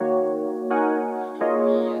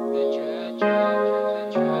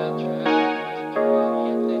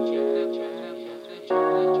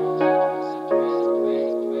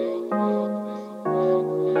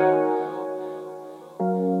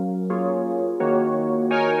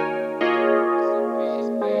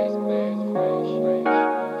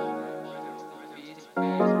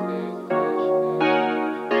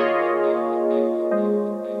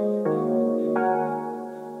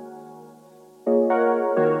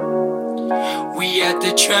We at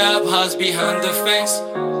the trap house behind the fence.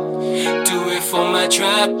 Do it for my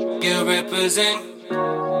trap, get represent.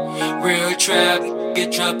 Real trap,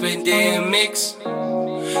 get dropping their mix.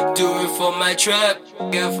 Do it for my trap,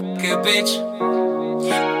 get fuck a bitch.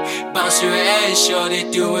 Bounce your ass, shorty,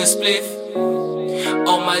 do a spliff.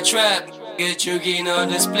 On my trap, get you getting on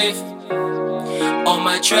the spliff. On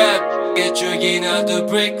my trap, get you getting out the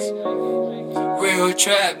bricks. Real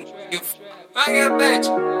trap, get fuck a bitch.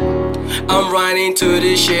 I'm riding to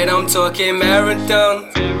this shit, I'm talking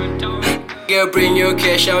marathon. Girl, bring your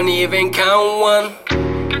cash, I don't even count one.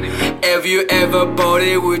 Have you ever bought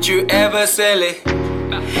it, would you ever sell it?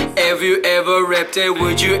 Have you ever rapped it,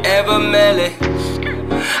 would you ever mail it?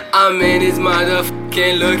 I'm in this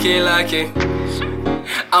motherfucking looking like it.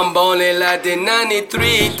 I'm ballin' like the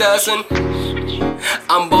 93,000.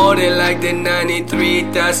 I'm ballin' like the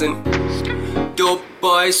 93,000. Dope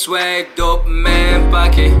boy swag, dope man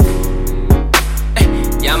pocket.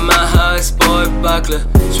 Yamaha sport buckler,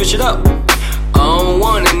 switch it up. I don't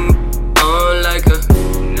want it, I don't like her.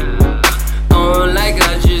 I don't like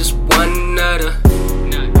her, just one nutter.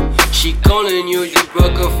 She calling you, you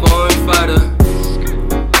broke a foreign fighter.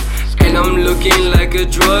 And I'm looking like a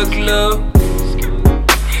drug lord,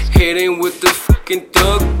 hitting with the fucking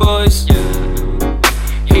dog boys.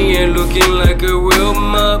 He ain't looking like a real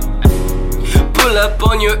mob. Pull up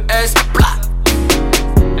on your ass, blah.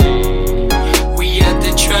 We at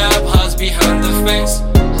the trap house behind the fence.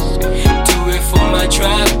 Do it for my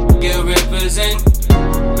trap, get represent.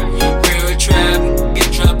 Real trap,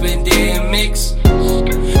 get dropping their mix.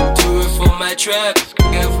 Do it for my trap,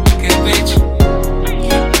 get fuck a bitch.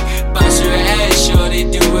 Bounce your ass, shorty,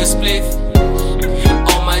 do a spliff.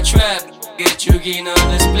 On my trap, get you getting on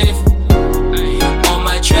the spliff.